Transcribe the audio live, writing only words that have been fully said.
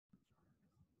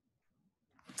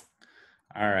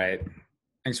All right.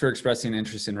 Thanks for expressing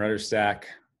interest in RudderStack.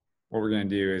 What we're going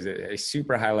to do is a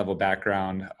super high level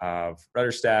background of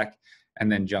RudderStack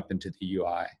and then jump into the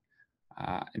UI.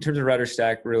 In terms of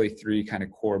RudderStack, really three kind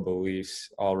of core beliefs,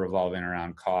 all revolving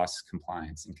around cost,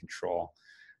 compliance, and control.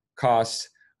 Cost,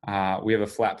 we have a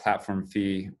flat platform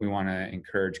fee. We want to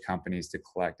encourage companies to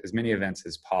collect as many events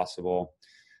as possible.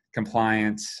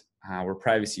 Compliance, we're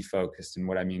privacy focused. And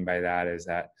what I mean by that is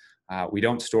that we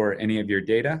don't store any of your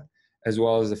data, as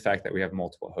well as the fact that we have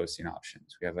multiple hosting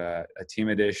options. We have a team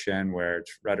edition where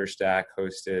it's RudderStack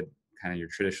hosted, kind of your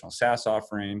traditional SaaS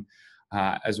offering,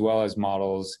 as well as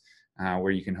models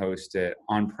where you can host it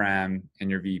on-prem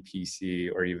in your VPC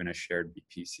or even a shared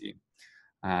VPC.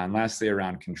 And lastly,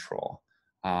 around control.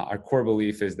 Our core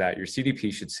belief is that your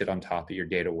CDP should sit on top of your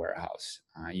data warehouse.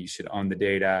 You should own the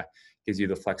data, gives you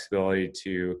the flexibility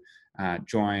to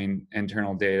join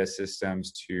internal data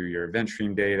systems to your event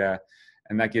stream data,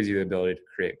 and that gives you the ability to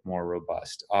create more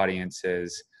robust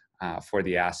audiences for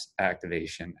the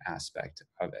activation aspect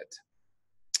of it.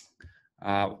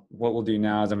 What we'll do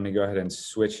now is I'm going to go ahead and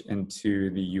switch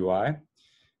into the UI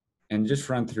and just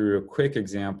run through a quick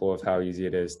example of how easy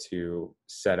it is to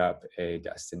set up a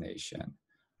destination.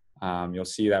 You'll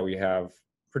see that we have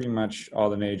pretty much all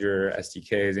the major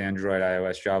SDKs, Android,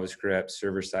 iOS, JavaScript,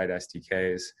 server-side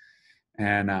SDKs.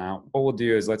 And what we'll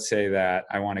do is, let's say that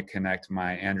I want to connect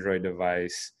my Android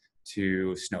device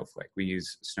to Snowflake. We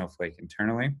use Snowflake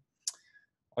internally.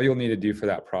 All you'll need to do for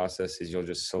that process is you'll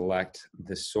just select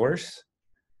the source.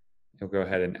 You'll go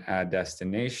ahead and add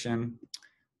destination.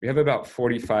 We have about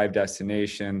 45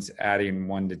 destinations, adding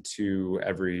 1 to 2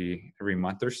 every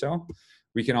month or so.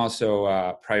 We can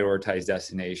also prioritize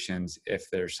destinations if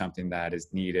there's something that is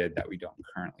needed that we don't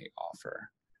currently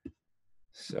offer.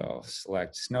 So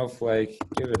select Snowflake,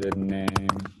 give it a name,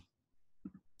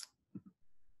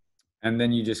 and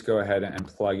then you just go ahead and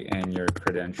plug in your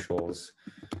credentials.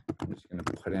 I'm just going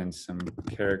to put in some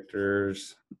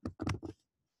characters.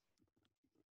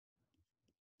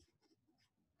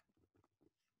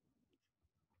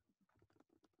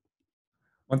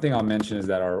 One thing I'll mention is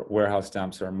that our warehouse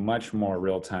dumps are much more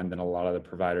real-time than a lot of the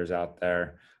providers out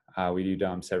there. We do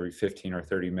dumps every 15 or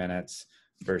 30 minutes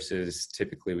versus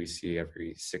typically we see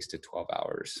every 6 to 12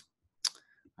 hours.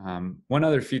 One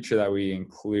other feature that we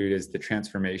include is the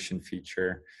transformation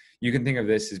feature. You can think of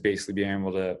this as basically being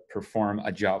able to perform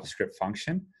a JavaScript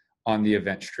function on the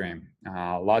event stream.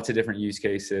 Lots of different use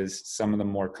cases. Some of the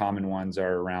more common ones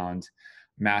are around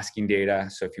masking data.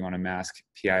 So if you want to mask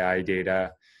PII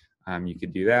data, you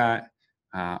could do that,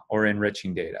 or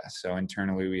enriching data. So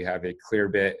internally, we have a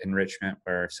Clearbit enrichment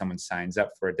where if someone signs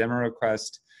up for a demo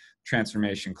request,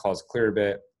 transformation calls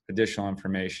Clearbit, additional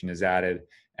information is added,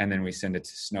 and then we send it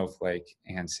to Snowflake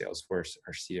and Salesforce,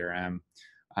 our CRM,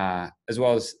 as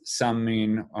well as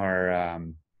summing or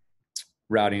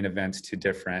routing events to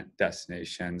different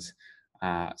destinations.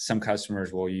 Some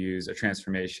customers will use a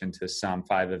transformation to sum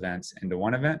 5 events into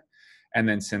 1 event, and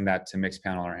then send that to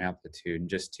Mixpanel or Amplitude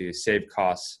just to save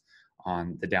costs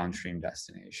on the downstream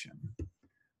destination.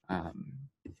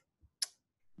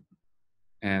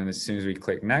 And as soon as we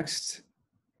click next,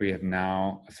 we have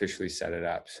now officially set it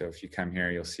up. So if you come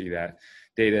here, you'll see that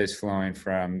data is flowing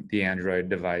from the Android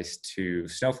device to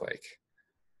Snowflake.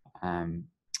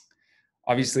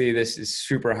 Obviously, this is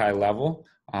super high level.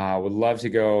 Would love to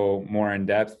go more in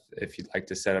depth. If you'd like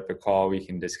to set up a call, we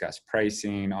can discuss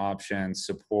pricing, options,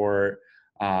 support,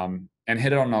 and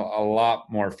hit on a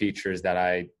lot more features that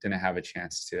I didn't have a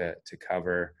chance to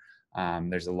cover.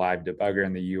 There's a live debugger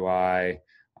in the UI.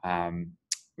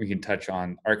 We can touch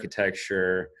on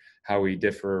architecture, how we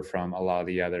differ from a lot of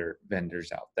the other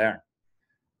vendors out there.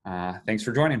 Thanks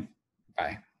for joining.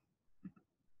 Bye.